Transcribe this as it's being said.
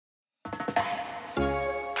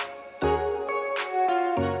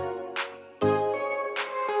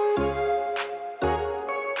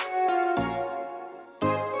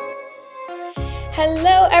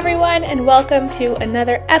everyone, and welcome to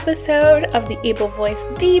another episode of the Able Voice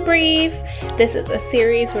Debrief. This is a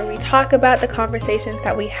series where we talk about the conversations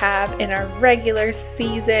that we have in our regular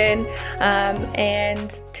season. And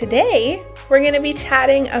today, we're going to be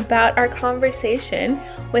chatting about our conversation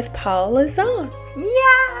with Paul Lauzon.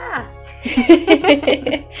 Yeah!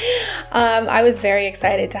 I was very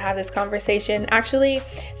excited to have this conversation. Actually,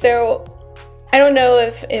 so I don't know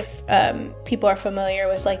if people are familiar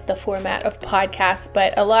with like the format of podcasts,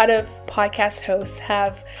 but a lot of podcast hosts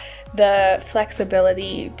have the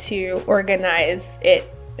flexibility to organize it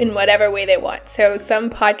in whatever way they want. So some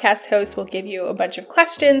podcast hosts will give you a bunch of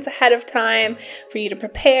questions ahead of time for you to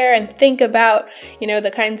prepare and think about,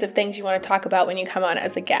 the kinds of things you want to talk about when you come on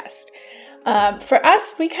as a guest. For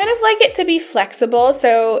us, we kind of like it to be flexible.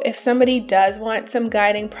 So if somebody does want some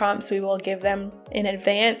guiding prompts, we will give them in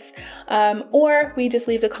advance, or we just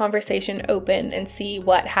leave the conversation open and see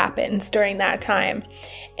what happens during that time.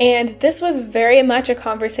 And this was very much a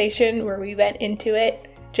conversation where we went into it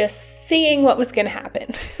just seeing what was going to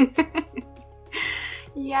happen.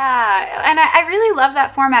 Yeah, and I really love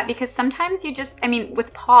that format because sometimes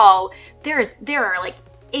with Paul, there are like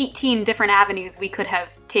 18 different avenues we could have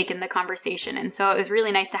taken the conversation. And so it was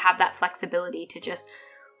really nice to have that flexibility to just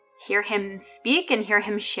hear him speak and hear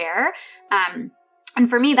him share. And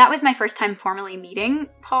for me, that was my first time formally meeting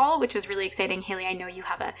Paul, which was really exciting. Haley, I know you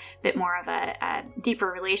have a bit more of a deeper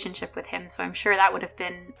relationship with him, so I'm sure that would have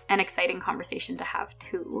been an exciting conversation to have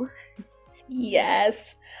too.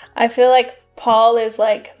 Yes. I feel like Paul is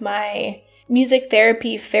like my music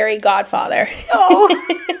therapy fairy godfather. Oh,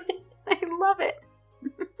 I love it.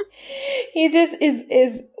 He just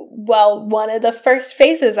is one of the first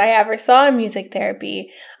faces I ever saw in music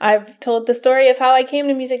therapy. I've told the story of how I came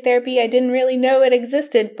to music therapy. I didn't really know it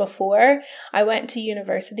existed before I went to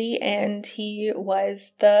university, and he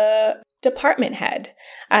was the department head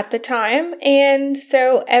at the time. And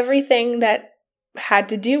so everything that had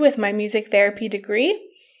to do with my music therapy degree,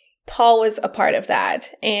 Paul was a part of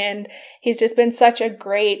that. And he's just been such a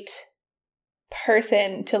great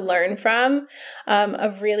person to learn from, a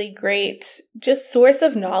really great just source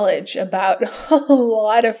of knowledge about a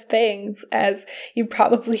lot of things, as you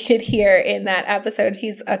probably could hear in that episode.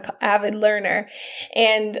 He's an avid learner,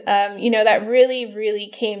 and that really, really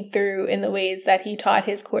came through in the ways that he taught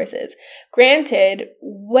his courses. Granted,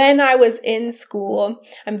 when I was in school,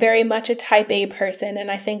 I'm very much a type A person, and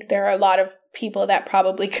I think there are a lot of people that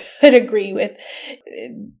probably could agree with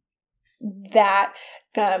that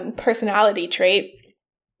personality trait.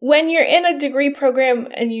 When you're in a degree program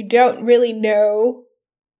and you don't really know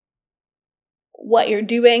what you're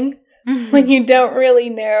doing, when you don't really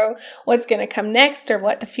know what's going to come next or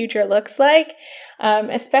what the future looks like,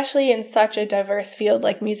 especially in such a diverse field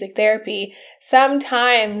like music therapy,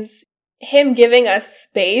 sometimes him giving us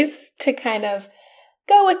space to kind of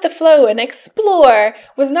go with the flow and explore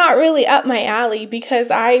was not really up my alley, because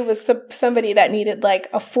I was somebody that needed like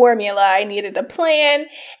a formula. I needed a plan,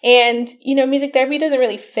 and music therapy doesn't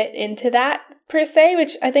really fit into that per se,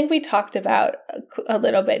 which I think we talked about a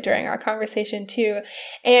little bit during our conversation too.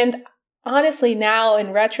 And honestly, now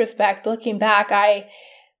in retrospect, looking back,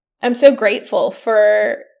 I'm so grateful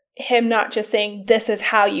for him not just saying, this is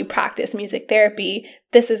how you practice music therapy.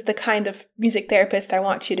 This is the kind of music therapist I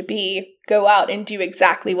want you to be. Go out and do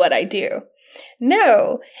exactly what I do.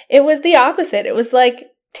 No, it was the opposite. It was like,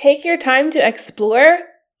 take your time to explore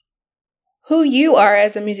who you are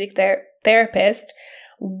as a music therapist,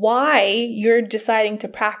 why you're deciding to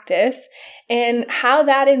practice, and how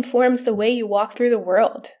that informs the way you walk through the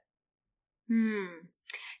world.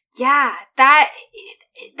 Yeah,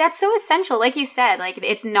 that's so essential. Like you said, like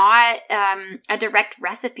it's not a direct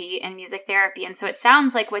recipe in music therapy. And so it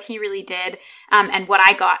sounds like what he really did, and what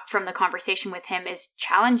I got from the conversation with him, is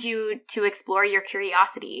challenge you to explore your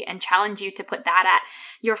curiosity and challenge you to put that at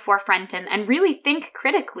your forefront and really think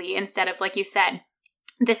critically, instead of, like you said,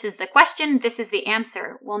 this is the question, this is the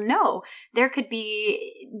answer. Well, no, there could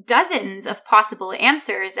be dozens of possible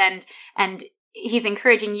answers, and he's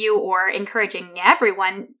encouraging you, or encouraging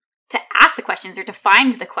everyone, to ask the questions or to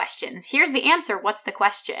find the questions. Here's the answer. What's the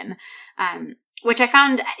question? Which I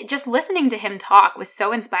found, just listening to him talk was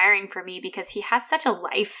so inspiring for me, because he has such a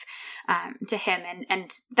life to him,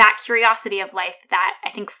 and that curiosity of life that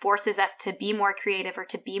I think forces us to be more creative, or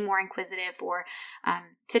to be more inquisitive, or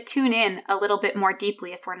to tune in a little bit more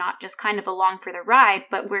deeply if we're not just kind of along for the ride,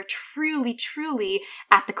 but we're truly, truly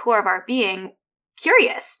at the core of our being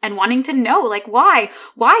curious and wanting to know, like, why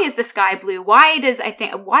is the sky blue? Why does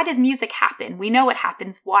music happen? We know it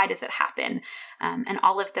happens. Why does it happen? And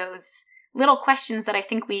all of those little questions that I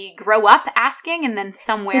think we grow up asking, and then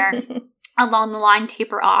somewhere along the line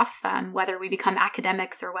taper off, whether we become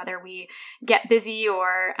academics or whether we get busy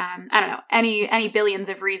or, I don't know, any billions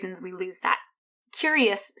of reasons we lose that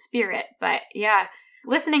curious spirit. But yeah,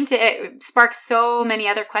 listening to it sparks so many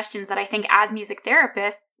other questions that I think as music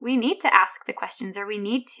therapists, we need to ask the questions, or we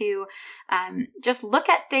need to just look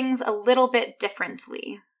at things a little bit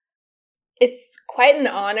differently. It's quite an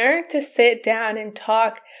honor to sit down and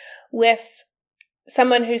talk with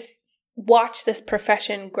someone who's watched this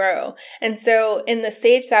profession grow. And so in the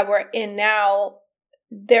stage that we're in now,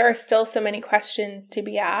 there are still so many questions to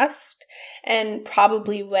be asked. And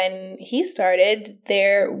probably when he started,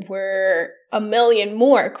 there were a million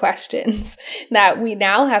more questions that we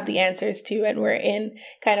now have the answers to. And we're in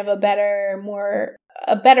kind of a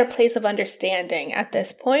better place of understanding at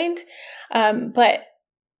this point. But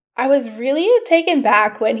I was really taken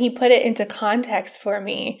back when he put it into context for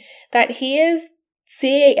me that he is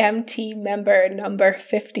CAMT member number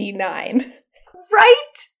 59.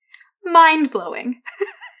 Right? Mind-blowing.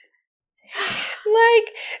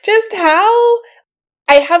 Like, just how...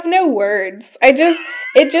 I have no words.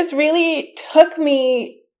 It just really took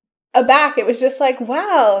me aback. It was just like,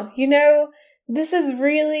 wow, this is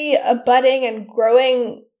really a budding and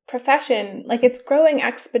growing profession. Like, it's growing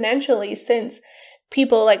exponentially since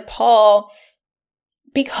people like Paul,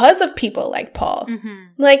 because of people like Paul. Mm-hmm.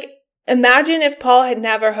 Like, imagine if Paul had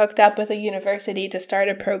never hooked up with a university to start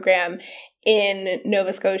a program in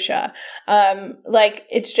Nova Scotia.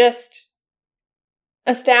 It's just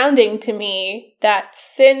astounding to me that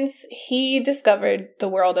since he discovered the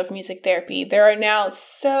world of music therapy, there are now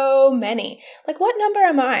so many. Like, what number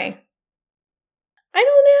am I? I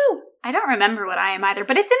don't know. I don't remember what I am either,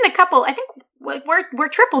 but it's in the couple. I think we're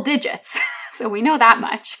triple digits, so we know that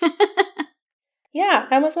much. Yeah,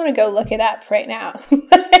 I almost want to go look it up right now.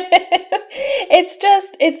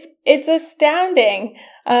 It's astounding.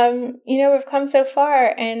 We've come so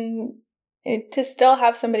far, and to still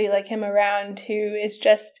have somebody like him around who is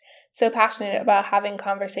just so passionate about having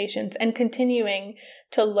conversations and continuing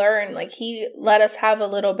to learn. Like, he let us have a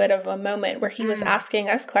little bit of a moment where he was asking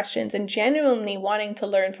us questions and genuinely wanting to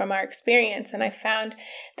learn from our experience. And I found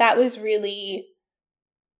that was really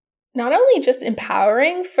not only just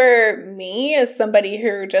empowering for me as somebody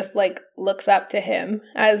who just looks up to him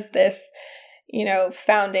as this,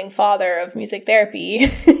 founding father of music therapy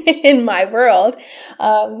in my world.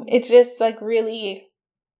 It's just really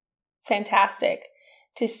fantastic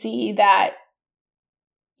to see that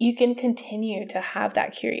you can continue to have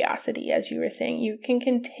that curiosity, as you were saying. You can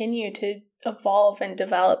continue to evolve and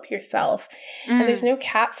develop yourself. And there's no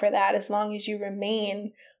cap for that as long as you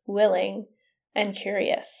remain willing and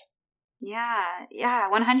curious. Yeah,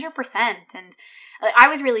 100%. And I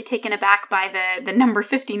was really taken aback by the number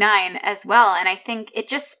 59 as well. And I think it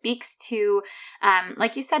just speaks to,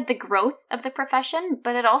 like you said, the growth of the profession,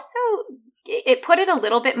 but it also, it put it a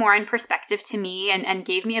little bit more in perspective to me and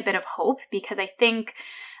gave me a bit of hope, because I think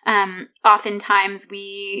oftentimes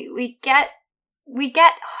we get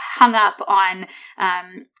hung up on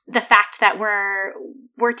the fact that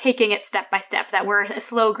we're taking it step by step, that we're a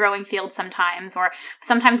slow growing field sometimes, or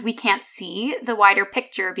sometimes we can't see the wider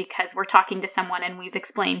picture because we're talking to someone and we've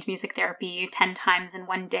explained music therapy 10 times in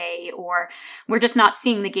one day, or we're just not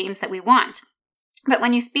seeing the gains that we want. But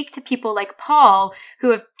when you speak to people like Paul,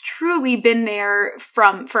 who have truly been there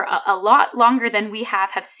for a lot longer than we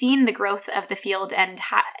have seen the growth of the field and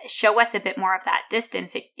show us a bit more of that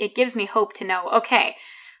distance, it gives me hope to know, okay,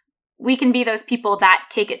 we can be those people that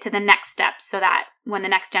take it to the next step, so that when the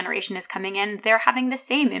next generation is coming in, they're having the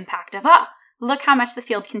same impact of, look how much the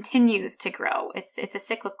field continues to grow. It's a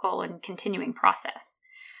cyclical and continuing process.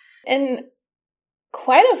 And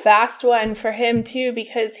quite a fast one for him too,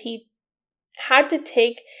 because he had to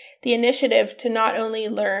take the initiative to not only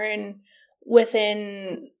learn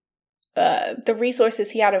within the resources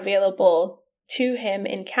he had available to him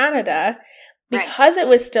in Canada, because it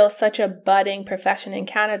was still such a budding profession in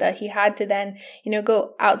Canada, he had to then,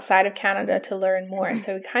 go outside of Canada to learn more. Mm-hmm.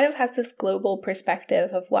 So he kind of has this global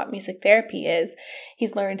perspective of what music therapy is.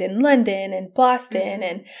 He's learned in London and Boston,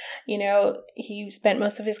 and, he spent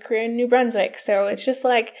most of his career in New Brunswick. So it's just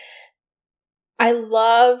I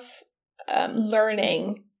love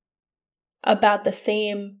learning about the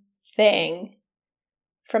same thing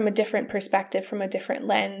from a different perspective, from a different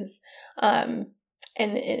lens,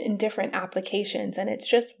 and in different applications. And it's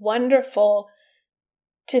just wonderful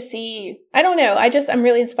to see. I don't know. I'm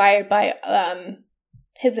really inspired by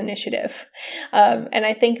his initiative. And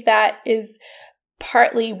I think that is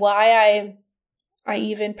partly why I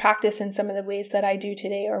even practice in some of the ways that I do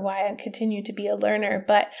today, or why I continue to be a learner.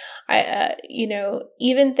 But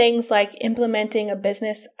even things like implementing a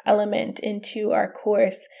business element into our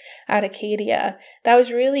course at Acadia, that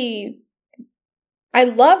was really, I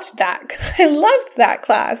loved that. I loved that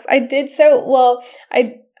class. I did so well.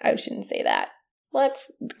 I shouldn't say that.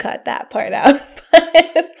 Let's cut that part out.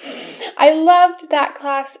 I loved that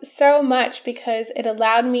class so much because it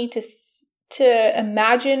allowed me to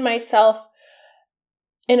imagine myself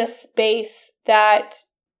in a space that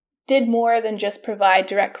did more than just provide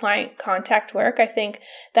direct client contact work. I think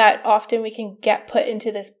that often we can get put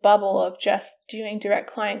into this bubble of just doing direct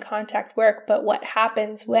client contact work. But what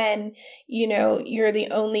happens when, you're the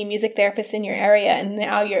only music therapist in your area and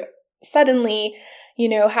now you're suddenly,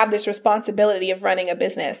 have this responsibility of running a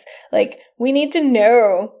business? Like, we need to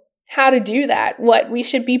know how to do that, what we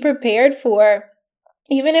should be prepared for.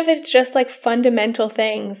 Even if it's just like fundamental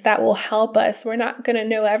things that will help us, we're not going to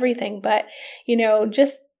know everything, but,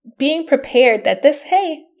 just being prepared that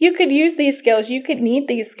hey, you could use these skills, you could need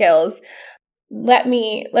these skills. Let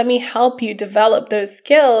me help you develop those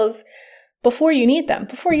skills before you need them,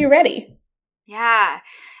 before you're ready. Yeah.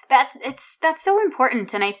 That's so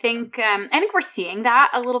important. And I think we're seeing that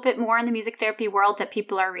a little bit more in the music therapy world, that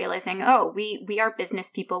people are realizing, oh, we are business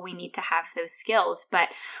people. We need to have those skills. But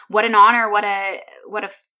what an honor, what a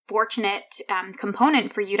fortunate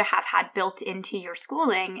component for you to have had built into your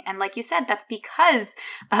schooling. And like you said, that's because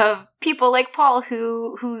of people like Paul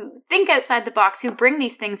who think outside the box, who bring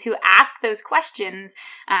these things, who ask those questions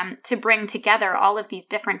to bring together all of these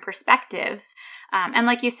different perspectives. And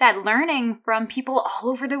like you said, learning from people all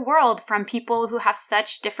over the world, from people who have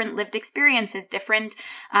such different lived experiences, different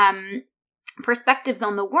perspectives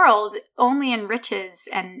on the world, only enriches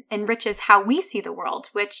how we see the world,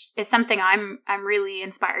 which is something I'm really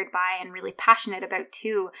inspired by and really passionate about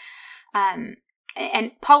too.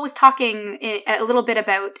 And Paul was talking a little bit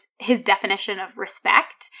about his definition of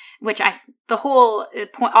respect, which all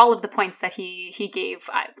of the points that he gave,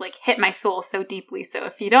 hit my soul so deeply. So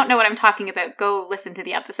if you don't know what I'm talking about, go listen to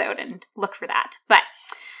the episode and look for that. But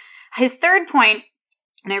his third point,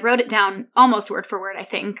 and I wrote it down almost word for word, I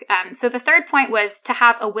think. So the third point was to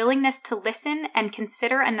have a willingness to listen and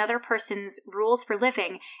consider another person's rules for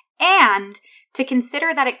living, and to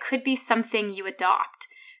consider that it could be something you adopt.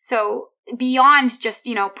 So beyond just,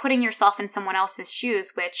 putting yourself in someone else's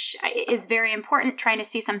shoes, which is very important, trying to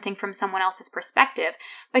see something from someone else's perspective,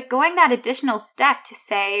 but going that additional step to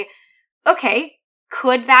say, okay,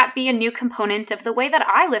 could that be a new component of the way that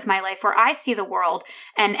I live my life, or I see the world?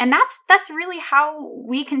 And that's really how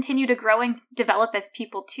we continue to grow and develop as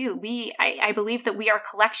people too. I believe that we are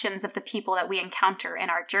collections of the people that we encounter in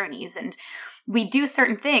our journeys, and we do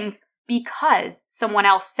certain things because someone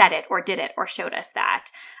else said it or did it or showed us that.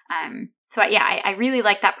 I really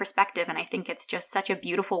like that perspective, and I think it's just such a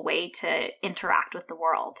beautiful way to interact with the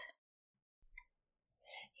world.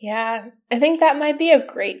 Yeah, I think that might be a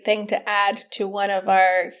great thing to add to one of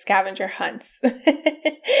our scavenger hunts.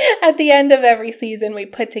 At the end of every season, we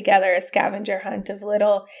put together a scavenger hunt of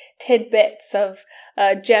little tidbits of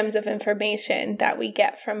gems of information that we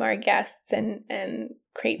get from our guests, and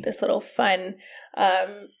create this little fun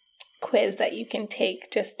quiz that you can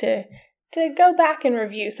take just to go back and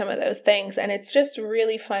review some of those things. And it's just a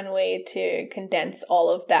really fun way to condense all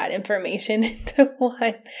of that information into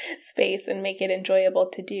one space and make it enjoyable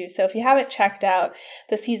to do. So if you haven't checked out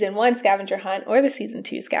the season 1 scavenger hunt or the season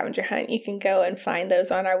 2 scavenger hunt, you can go and find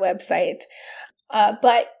those on our website.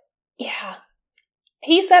 But yeah,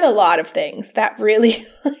 he said a lot of things that really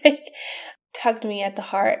tugged me at the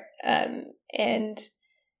heart. And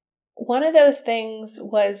one of those things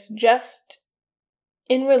was just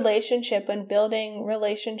in relationship and building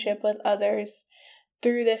relationship with others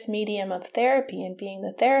through this medium of therapy and being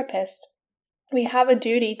the therapist. We have a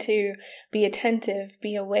duty to be attentive,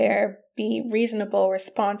 be aware, be reasonable,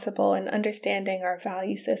 responsible, and understanding our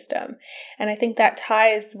value system. And I think that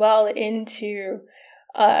ties well into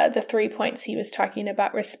the 3 points he was talking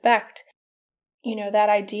about: respect. That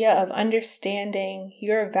idea of understanding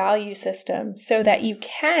your value system so that you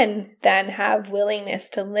can then have willingness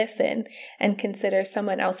to listen and consider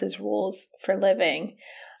someone else's rules for living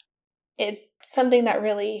is something that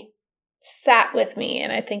really sat with me.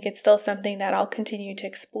 And I think it's still something that I'll continue to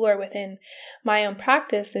explore within my own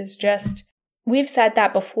practice. Is just, we've said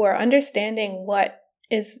that before, understanding what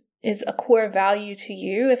is a core value to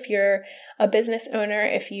you. If you're a business owner,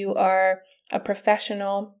 if you are a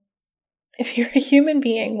professional, if you're a human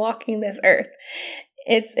being walking this earth,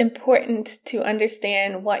 it's important to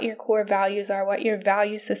understand what your core values are, what your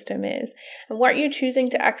value system is, and what you're choosing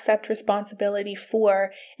to accept responsibility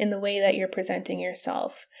for in the way that you're presenting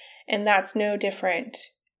yourself. And that's no different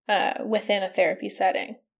within a therapy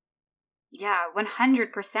setting. Yeah,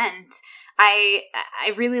 100%. I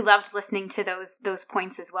really loved listening to those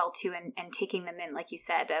points as well too, and taking them in, like you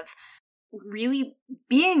said, of really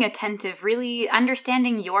being attentive, really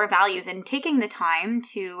understanding your values and taking the time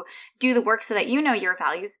to do the work so that you know your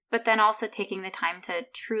values, but then also taking the time to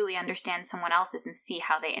truly understand someone else's and see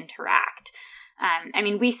how they interact. I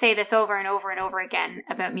mean, we say this over and over and over again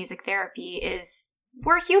about music therapy is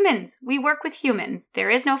we're humans. We work with humans. There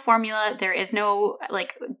is no formula. There is no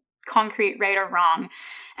concrete right or wrong.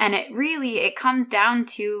 And it comes down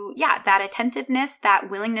to, that attentiveness, that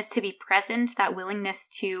willingness to be present, that willingness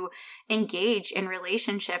to engage in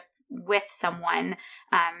relationship with someone,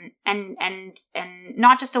 and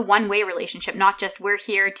not just a one-way relationship, not just we're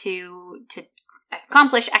here to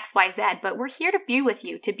accomplish X, Y, Z, but we're here to be with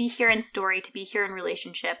you, to be here in story, to be here in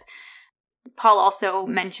relationship. Paul also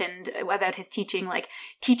mentioned about his teaching,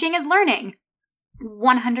 teaching is learning.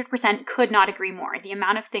 100% could not agree more. The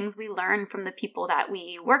amount of things we learn from the people that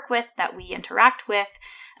we work with, that we interact with,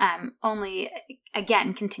 only,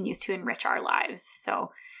 again, continues to enrich our lives.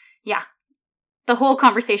 So, the whole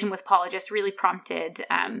conversation with Paul just really prompted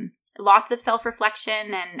lots of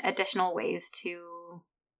self-reflection and additional ways to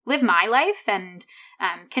live my life and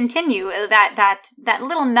continue that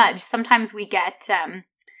little nudge. Sometimes we get...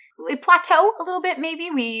 we plateau a little bit,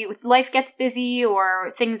 maybe. Life gets busy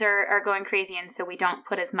or things are going crazy, and so we don't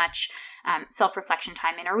put as much self-reflection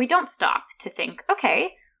time in, or we don't stop to think,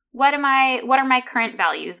 okay, what are my current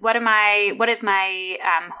values? What is my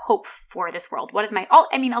hope for this world?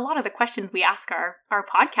 A lot of the questions we ask our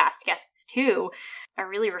podcast guests too are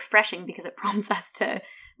really refreshing because it prompts us to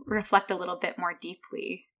reflect a little bit more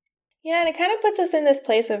deeply. Yeah, and it kind of puts us in this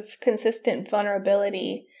place of consistent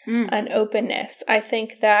vulnerability and openness. I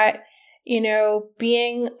think that,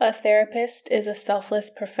 being a therapist is a selfless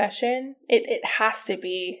profession. It has to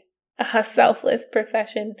be a selfless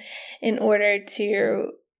profession in order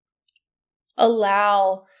to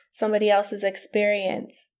allow somebody else's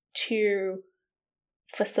experience to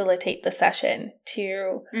facilitate the session,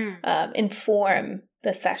 to inform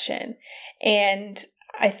the session. And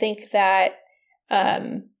I think that...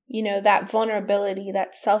 that vulnerability,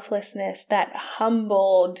 that selflessness, that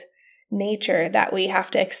humbled nature that we have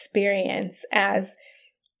to experience as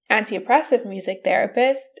anti-oppressive music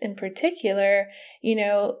therapists in particular,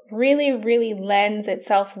 really, really lends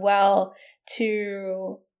itself well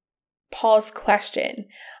to Paul's question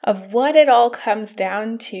of what it all comes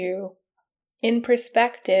down to in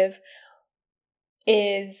perspective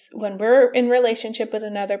is when we're in relationship with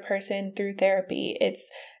another person through therapy,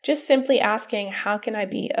 it's just simply asking, how can I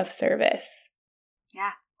be of service?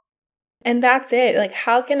 Yeah. And that's it.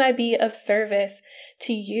 How can I be of service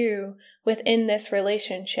to you within this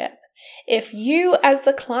relationship? If you, as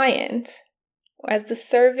the client, as the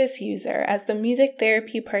service user, as the music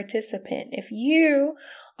therapy participant, if you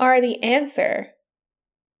are the answer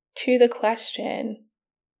to the question,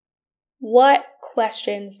 what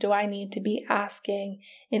questions do I need to be asking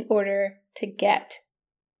in order to get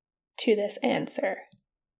to this answer?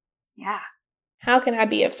 Yeah. How can I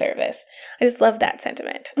be of service? I just love that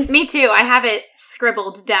sentiment. Me too. I have it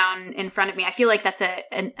scribbled down in front of me. I feel like that's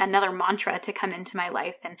another mantra to come into my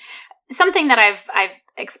life, and something that I've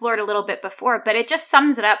explored a little bit before, but it just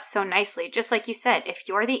sums it up so nicely. Just like you said, if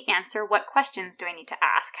you're the answer, what questions do I need to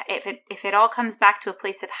ask? If it all comes back to a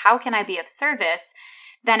place of how can I be of service,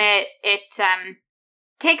 then it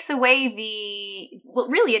takes away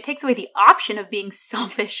it takes away the option of being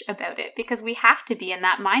selfish about it, because we have to be in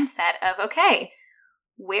that mindset of, okay,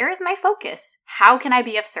 where is my focus? How can I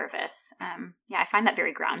be of service? I find that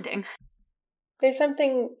very grounding. There's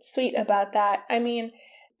something sweet about that. I mean,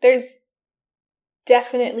 there's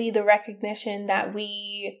definitely the recognition that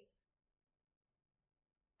we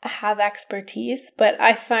have expertise, but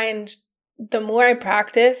I find the more I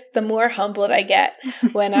practice, the more humbled I get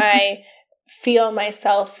when I feel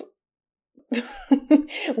myself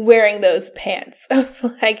wearing those pants of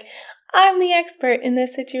I'm the expert in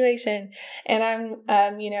this situation. And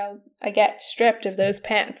I get stripped of those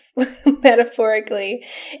pants metaphorically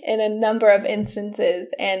in a number of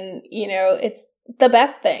instances. And, it's the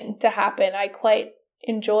best thing to happen. I quite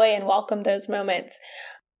enjoy and welcome those moments.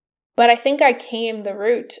 But I think I came the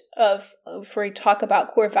root of, if we talk about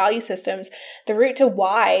core value systems, the root to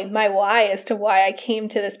my why as to why I came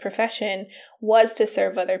to this profession was to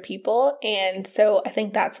serve other people. And so I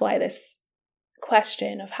think that's why this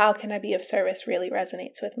question of how can I be of service really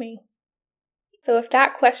resonates with me. So if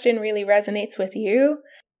that question really resonates with you,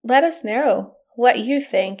 let us know what you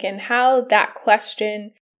think and how that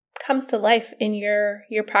question comes to life in your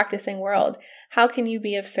practicing world. How can you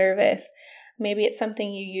be of service? Maybe it's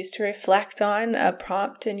something you use to reflect on, a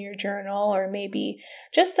prompt in your journal, or maybe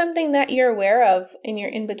just something that you're aware of in your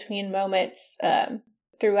in-between moments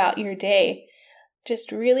throughout your day.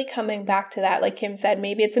 Just really coming back to that, like Kim said,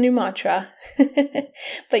 maybe it's a new mantra,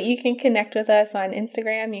 but you can connect with us on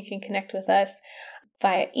Instagram. You can connect with us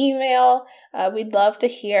via email. We'd love to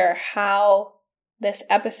hear how this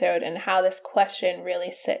episode and how this question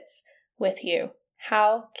really sits with you.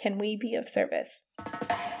 How can we be of service?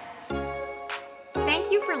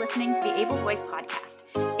 Thank you for listening to the Able Voice podcast.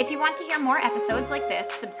 If you want to hear more episodes like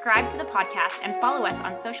this, subscribe to the podcast and follow us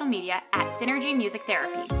on social media at Synergy Music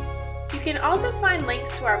Therapy. You can also find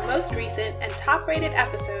links to our most recent and top-rated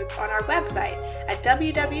episodes on our website at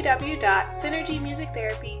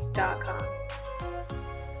www.synergymusictherapy.com.